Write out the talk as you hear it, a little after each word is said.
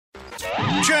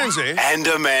Jonesy and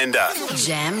Amanda.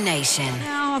 Jam Nation.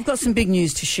 Now, I've got some big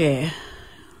news to share.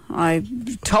 I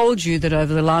told you that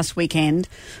over the last weekend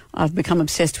I've become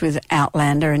obsessed with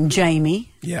Outlander and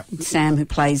Jamie, Sam, who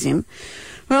plays him.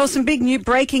 Well, some big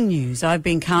breaking news. I've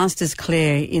been cast as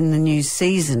Claire in the new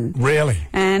season. Really?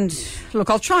 And, look,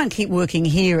 I'll try and keep working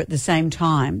here at the same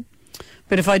time.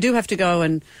 But if I do have to go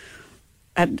and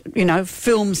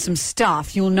film some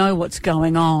stuff, you'll know what's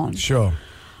going on. Sure.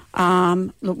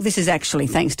 Look, this is actually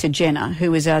thanks to Jenna,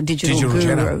 who is our digital guru.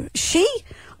 Jenna.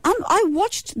 I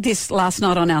watched this last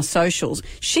night on our socials.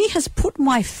 She has put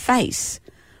my face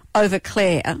over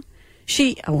Claire.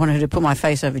 I wanted her to put my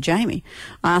face over Jamie.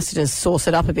 I asked her to sauce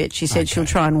it up a bit. She said she'll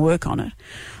try and work on it.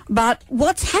 But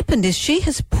what's happened is she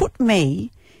has put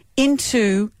me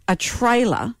into a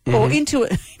trailer, or into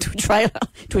a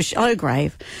show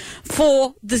grave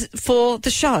for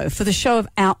the show of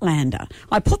Outlander.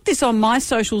 I put this on my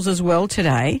socials as well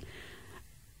today.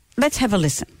 Let's have a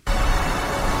listen.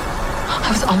 I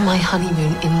was on my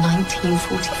honeymoon in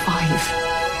 1945.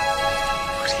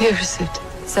 What year is it?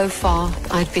 So far,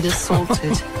 I'd been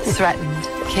assaulted, threatened,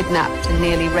 kidnapped, and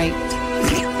nearly raped.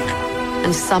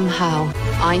 And somehow,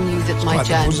 I knew that my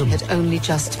journey had only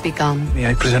just begun. May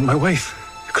I present my wife,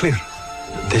 Claire?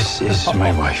 This is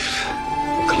my wife,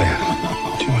 Claire.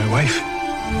 To my wife?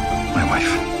 My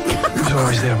wife. She's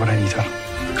always there when I need her.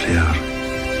 Claire.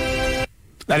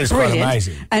 That is quite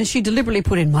amazing. And she deliberately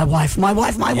put in, my wife.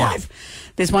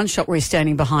 There's one shot where he's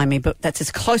standing behind me, but that's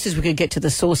as close as we could get to the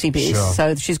saucy biz. Sure.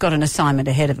 So she's got an assignment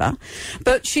ahead of her.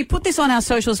 But she put this on our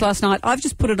socials last night. I've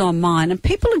just put it on mine, and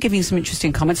people are giving some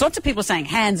interesting comments. Lots of people saying,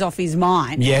 hands off his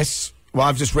mind. Yes. Well,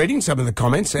 I've just reading some of the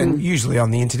comments, and usually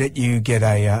on the internet you get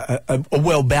a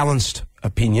well-balanced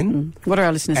opinion. What are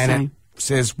our listeners saying? It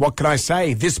says, what can I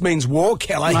say? This means war,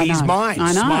 Keller. He's mine.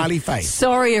 I know. Smiley face.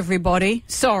 Sorry, everybody.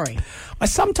 Sorry. I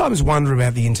sometimes wonder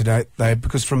about the internet, though,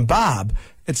 because from Barb,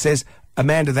 it says,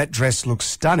 Amanda, that dress looks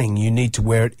stunning. You need to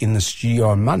wear it in the studio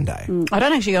on Monday. I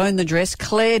don't actually own the dress.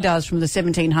 Claire does, from the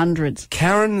 1700s.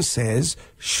 Karen says,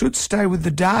 should stay with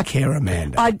the dark hair,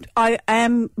 Amanda. I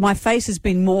am. My face has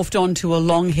been morphed onto a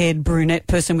long-haired brunette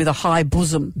person with a high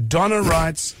bosom. Donna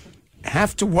writes,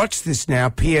 have to watch this now.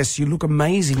 P.S. You look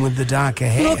amazing with the darker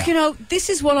hair. Look,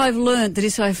 this is what I've learned, that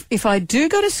if I do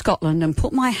go to Scotland and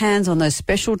put my hands on those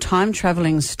special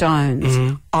time-travelling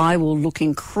stones, I will look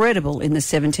incredible in the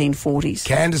 1740s.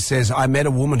 Candace says, I met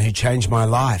a woman who changed my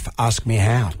life. Ask me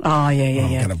how. Oh,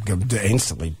 yeah. I'm going to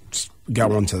instantly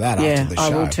go on to that after the show. I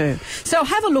will too. So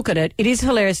have a look at it. It is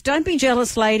hilarious. Don't be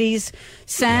jealous, ladies.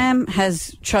 Sam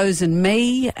has chosen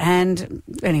me, and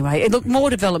anyway, look, more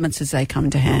developments as they come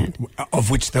to hand. Of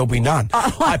which there'll be none.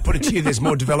 I put it to you, there's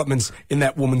more developments in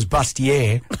that woman's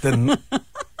bustier than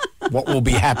what will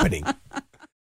be happening.